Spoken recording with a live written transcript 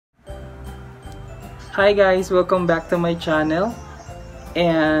Hi guys, welcome back to my channel.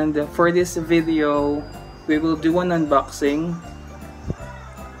 And for this video, we will do an unboxing.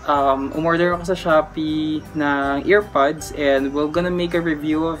 Umorder ako sa Shopee ng Earpods and we're gonna make a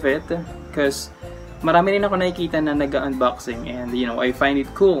review of it because marami rin ako nakikita na nag-unboxing and I find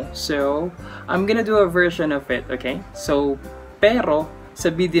it cool. So, I'm gonna do a version of it, okay? So, pero sa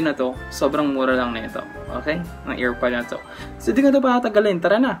video na to, sobrang mura lang na ito, okay? Ang Earpod na to. So, di ko ito patatagalin,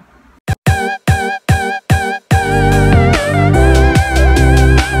 tara na!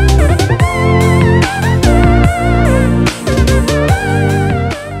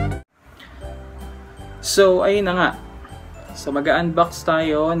 So, ayun na nga. So, mag-unbox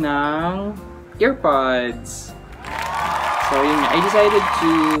tayo ng Earpods. So, ayun nga. I decided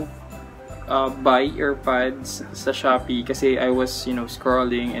to buy Earpods sa Shopee kasi I was,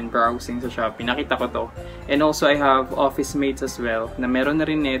 scrolling and browsing sa Shopee. Nakita ko to. And also, I have office mates as well na meron na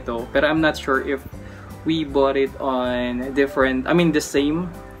rin nito. Pero I'm not sure if we bought it on different, the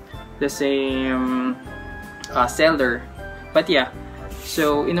same seller. But yeah.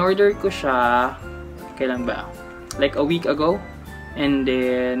 So, in-order ko siya kailan ba? Like a week ago. And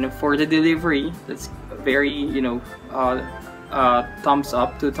then for the delivery, that's very, thumbs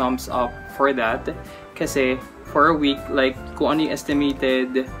up, 2 thumbs up for that. Kasi for a week, like kung ano yung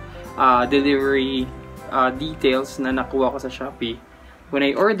estimated delivery details na nakuha ko sa Shopee. When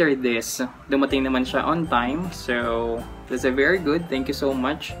I ordered this, dumating naman siya on time. So that's a very good. Thank you so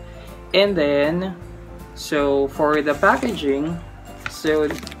much. And then, so for the packaging, so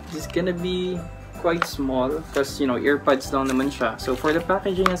this is gonna be quite small because earpods lang naman siya. So for the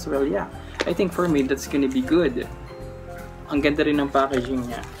packaging as well, yeah, I think for me that's gonna be good. Ang ganda rin ng packaging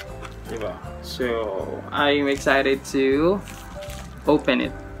niya, diba? So I'm excited to open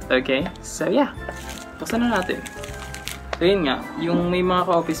it. Okay, so yeah, buksan na natin. So yun nga, yung may mga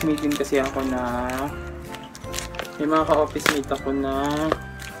ka-office mate din kasi ako na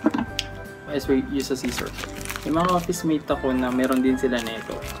let's use a scissor. May mga office mate ako na meron din sila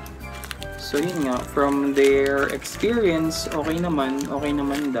nito. So yun nga, from their experience, okay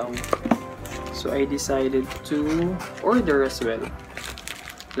naman daw. So I decided to order as well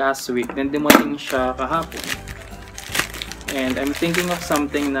last week. Then dumating siya kahapon. And I'm thinking of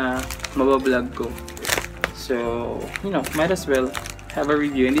something na mabablog ko. So, might as well have a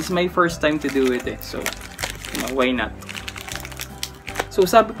review. And this is my first time to do it So, why not? So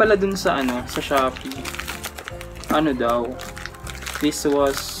sabi pala dun sa sa Shopee, daw, this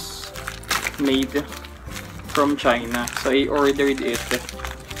was made from China. So I ordered it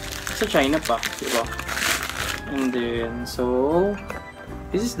sa China pa, diba? And then, so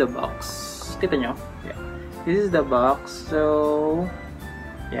this is the box. Kita nyo? Yeah. This is the box. So,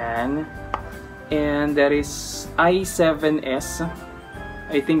 yan. And there is i7S.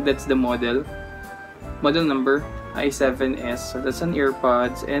 I think that's the model number, i7S. So that's an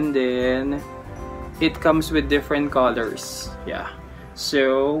Earpods. And then, it comes with different colors. Yeah.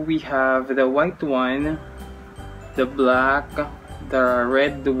 So we have the white one, the black, the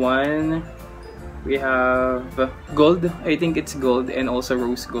red one, we have gold, I think it's gold, and also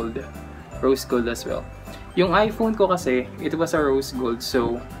rose gold as well. Yung iPhone ko kasi, it was a rose gold,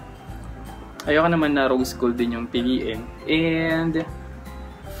 so ayoko naman na rose gold din yung piliin. And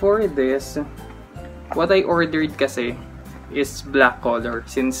for this, what I ordered kasi is black color,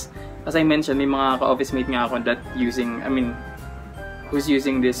 since as I mentioned, may mga ka-office mate nga ako that who's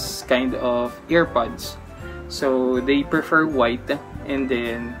using this kind of earpods. So they prefer white, and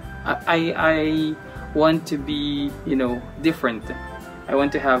then I want to be, different. I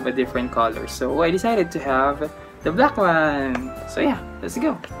want to have a different color. So I decided to have the black one. So yeah, let's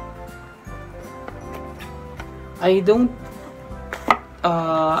go. I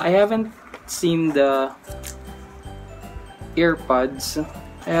haven't seen the earpods.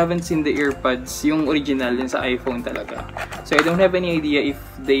 I haven't seen the earpods, yung original, yung sa iPhone talaga. So I don't have any idea if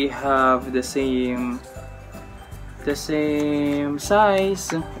they have the same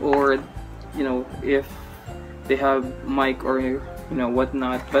size, or if they have mic or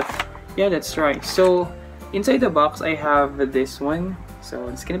whatnot. But yeah, let's try. So inside the box I have this one. So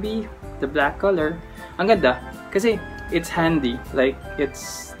it's gonna be the black color. Ang ganda kasi it's handy. Like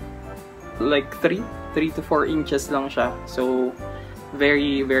it's like 3 to 4 inches lang siya. So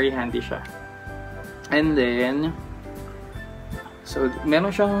very, very handy siya. And then, so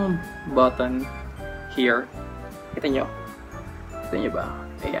meron siyang button here. Kita nyo ba?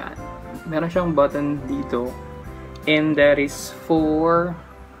 Ayan. Meron siyang button dito. And that is for,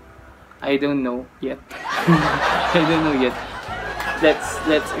 I don't know yet. Let's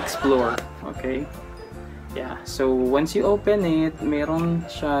explore. Okay? Yeah. So once you open it, meron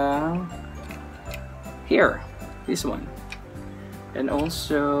siyang here, this one. And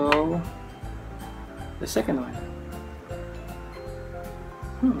also the second one.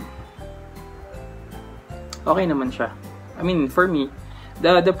 Okay naman siya. I mean, for me,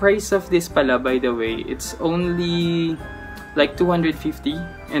 the price of this pala, by the way, it's only like 250,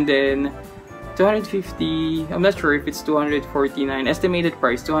 and then 250, I'm not sure if it's 249, estimated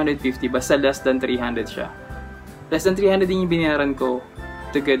price 250, basta less than 300 siya. Less than 300 din yung binayaran ko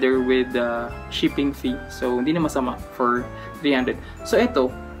together with the shipping fee. So, hindi na masama for 300. So, eto.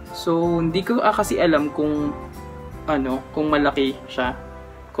 So, hindi ko kasi alam kung kung malaki siya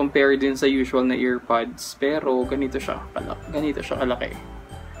compare din sa usual na earpods. Pero, ganito siya kalaki.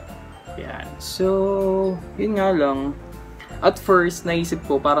 Yan. So, yun nga lang. At first, naisip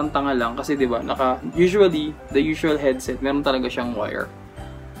ko parang tanga lang kasi 'di ba, usually the usual headset meron talaga siyang wire.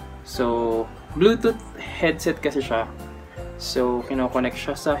 So, Bluetooth headset kasi siya. So, kino-connect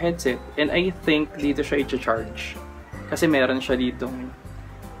siya sa headset, and I think dito siya i-charge. Kasi meron siya ditong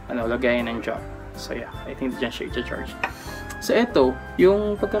lagayan ng jack. So, yeah, I think diyan siya i-charge. So, eto,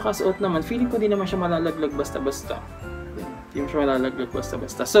 yung pagkakasuot naman, feeling ko di naman siya malalaglag basta-basta. Hindi siya malalaglag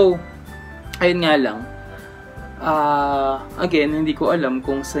basta-basta. So, ayun nga lang. Again, hindi ko alam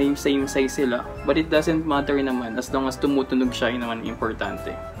kung same size sila, but it doesn't matter naman as long as tumutunog siya, yun naman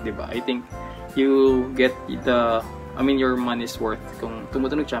importante, 'di ba? I think you get your money's worth. Kung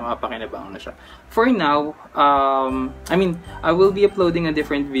tumutunog siya, makapakinabangan na siya. For now, I will be uploading a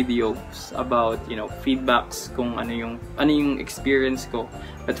different videos about, feedbacks kung ano yung experience ko.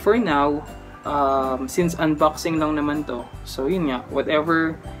 But for now, since unboxing lang naman to, so yun nga,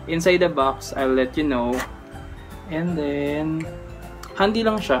 whatever inside the box, I'll let you know. And then, handy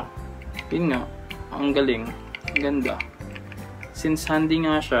lang siya. Yun nga, ang galing, ang ganda. Since handy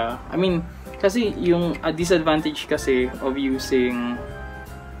nga siya, kasi yung disadvantage kasi of using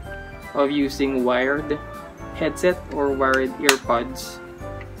wired headset or wired earpods,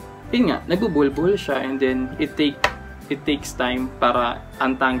 yun nga, nagbubulbul siya, and then it takes time para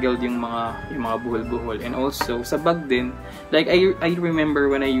untangled yung mga buhol-buhol. And also sa bag din, like I remember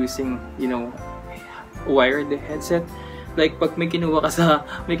when I using wired headset, like pag may kinuha ka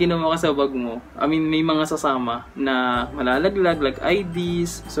sa bag mo, may mga sasama na malalaglag, like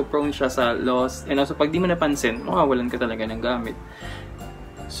IDs, so prone siya sa loss, and also pag di mo napansin, makawalan ka talaga ng gamit.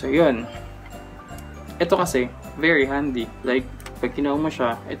 So yun, ito kasi very handy, like pag kinuha mo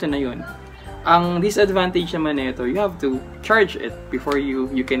siya, ito na yun. Ang disadvantage naman nito, you have to charge it before you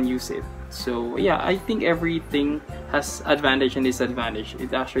can use it. So yeah, I think everything has advantage and disadvantage.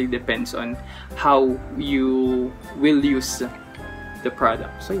 It actually depends on how you will use the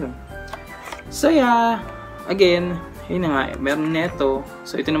product. So yun. So yeah, again, yun na nga, meron neto.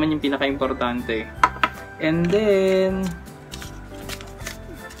 So ito naman yung pinaka-importante. And then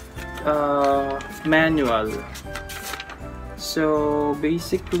manual. So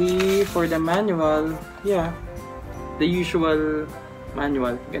basically for the manual, yeah, the usual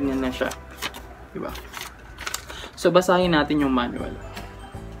manual, ganyan na siya, diba? So basahin natin yung manual.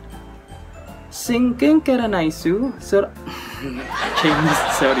 Sinking karanaisu, so Chinese,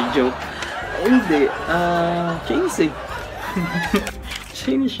 sorry, joke. Hindi, Chinese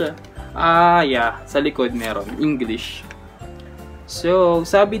Chinese siya. Yeah, sa likod meron English. So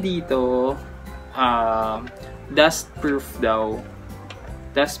sabi dito, dust proof daw,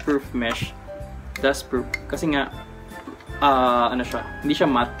 dust proof mesh, dust proof kasi nga siya, hindi siya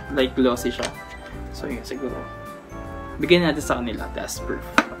matte, like glossy siya. So yun, siguro bigyan natin sa kanila dust proof.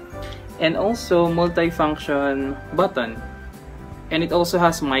 And also multi-function button, and it also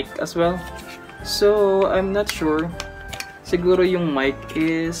has mic as well. So I'm not sure, siguro yung mic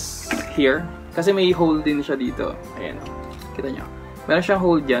is here kasi may hole din siya dito. Ayan, kita nyo, meron siyang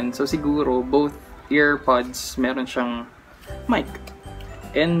hole dyan. So siguro both earpods meron siyang mic.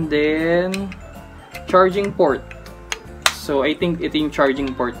 And then charging port. So I think ito yung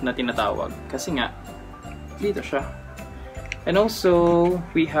charging port na tinatawag kasi nga dito siya. And also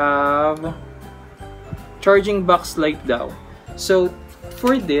we have charging box light daw. So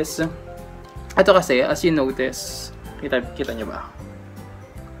for this, ito kasi as you notice, kita nyo ba?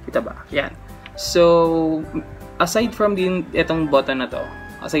 Kita ba? Yan. So aside from itong button na to,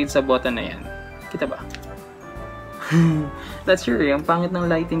 aside sa button na yan, kita ba? That's sure, ang pangit ng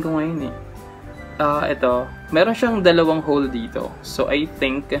lighting ko ngayon eh. Ito, meron siyang dalawang hole dito. So I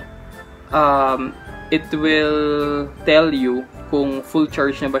think it will tell you kung full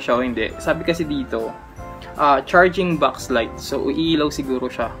charge na ba siya o hindi. Sabi kasi dito, charging box light. So iilaw siguro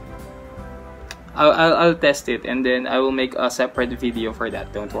siya. I'll test it and then I will make a separate video for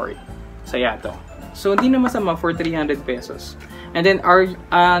that. Don't worry. So yeah, to. So hindi na masama for 300 pesos. And then our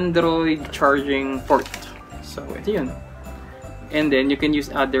Android charging port. So, ito yun. And then, you can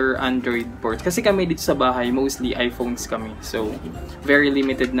use other Android ports. Kasi kami dito sa bahay, mostly iPhones kami. So, very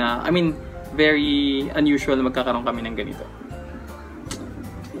limited na, very unusual na magkakaroon kami ng ganito.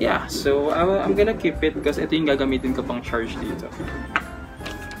 Yeah, so I'm gonna keep it because ito yung gagamitin ko pang charge dito.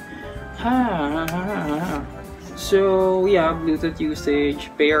 So, yeah, Bluetooth usage,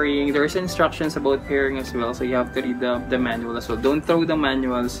 pairing. There's instructions about pairing as well, so you have to read the manual as well. Don't throw the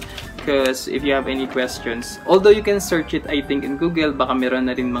manuals because if you have any questions, although you can search it, I think, in Google, baka meron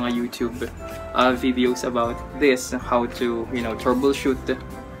na rin mga YouTube videos about this, how to, troubleshoot.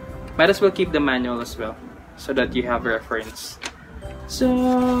 Might as well keep the manual as well so that you have reference. So,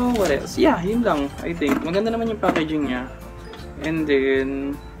 what else? Yeah, yun lang, I think. Maganda naman yung packaging niya. And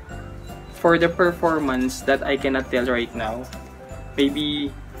then, for the performance that I cannot tell right now,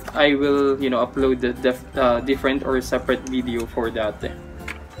 maybe I will, upload the different or separate video for that.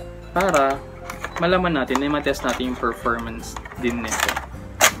 Para malaman natin, matest natin yung performance din nito.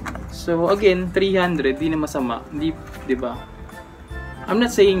 So again, 300, di na masama, di ba? I'm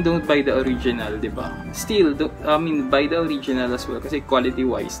not saying don't buy the original, di ba? Still, buy the original as well kasi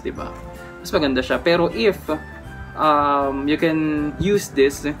quality-wise, di ba? Mas maganda siya. Pero if you can use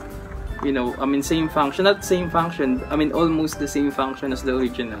this, same function, not same function, almost the same function as the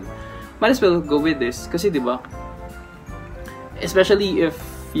original. Might as well go with this kasi, di ba? Especially if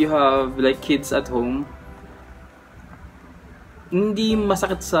you have like kids at home, hindi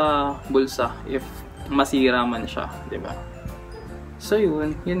masakit sa bulsa if masira man siya, di ba? So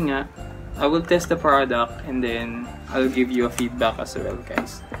yun nga. I will test the product and then I'll give you a feedback as well,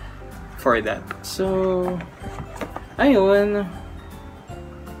 guys, for that. So, ayun.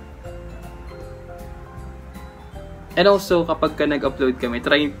 And also, kapag ka nag-upload kami,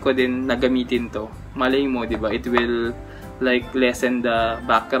 try ko din na gamitin to. Malay mo, di ba? It will like lessen the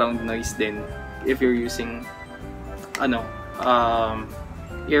background noise din if you're using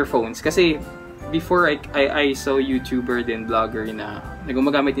earphones. Kasi before I saw YouTuber din, vlogger na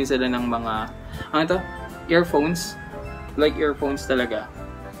gumagamit din sila ng mga earphones, like earphones talaga.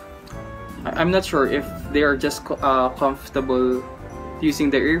 I'm not sure if they are just comfortable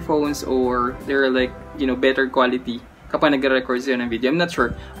using the earphones or they're like better quality kapag nagre-record sila ng video. I'm not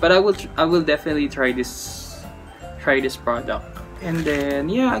sure, but I will definitely try this product. And then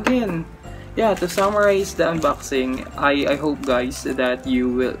to summarize the unboxing, I hope, guys, that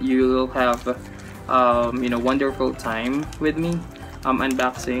you will have wonderful time with me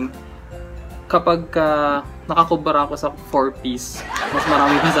unboxing. Kapag nakakubara ako sa 4-piece, mas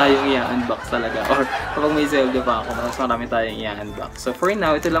marami pa tayong i-unbox talaga. Or kapag may zelda pa ako, mas marami tayong i-unbox. So for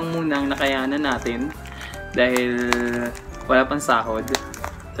now, ito lang muna ang nakayanan natin dahil wala pang sahod.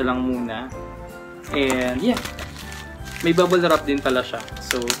 Ito lang muna. And yeah, may bubble wrap din pala siya.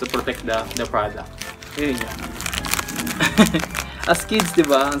 So to protect the product. Yun yan. As kids,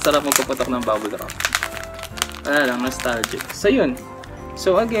 diba? Ang sarap magpapatok ng bubble wrap. Wala lang, nostalgic. So yun.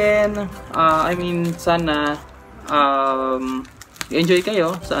 So again, sana enjoy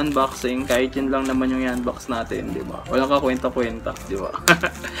kayo sa unboxing. Kahit yun lang naman yung i-unbox natin, di ba? Walang kakwenta-kwenta, di ba?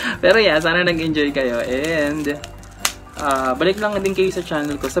 Pero yeah, sana nag-enjoy kayo. And balik lang din kayo sa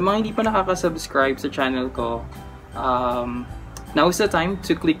channel ko. Sa mga hindi pa nakaka-subscribe sa channel ko, now is the time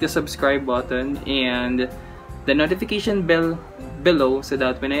to click the subscribe button and the notification bell below so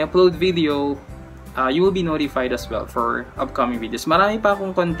that when I upload video, you will be notified as well for upcoming videos. Marami pa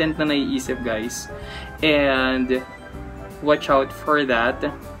akong content na naiisip, guys, and watch out for that.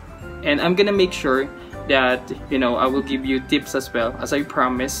 And I'm gonna make sure that I will give you tips as well, as I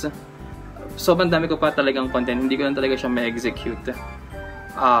promise. Sobrang dami ko pa talagang content, hindi ko lang talaga siya ma-execute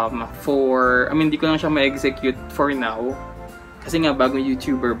hindi ko lang siya ma-execute for now kasi nga bagong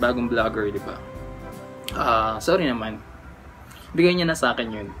YouTuber, bagong vlogger, di ba? Sorry naman, bigay niya na sa akin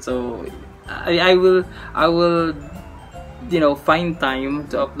yun. So I will find time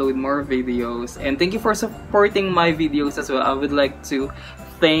to upload more videos. And thank you for supporting my videos as well. I would like to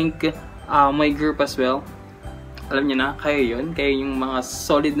thank my group as well. Alam niyo na, kayo yun. Kayo yung mga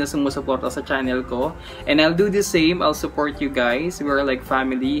solid na sumusuporta sa channel ko. And I'll do the same. I'll support you guys. We're like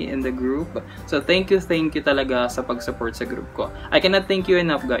family in the group. So thank you talaga sa pag-support sa group ko. I cannot thank you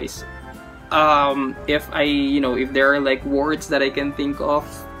enough, guys. If there are like words that I can think of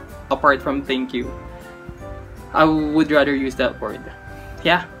apart from thank you, I would rather use that word.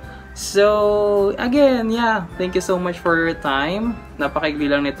 Yeah. So again, yeah, thank you so much for your time. Napakaigli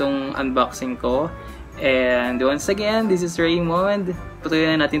lang nitong unboxing ko. And once again, this is Raymond. Patuloy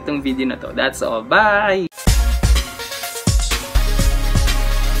na natin tong video na to. That's all. Bye!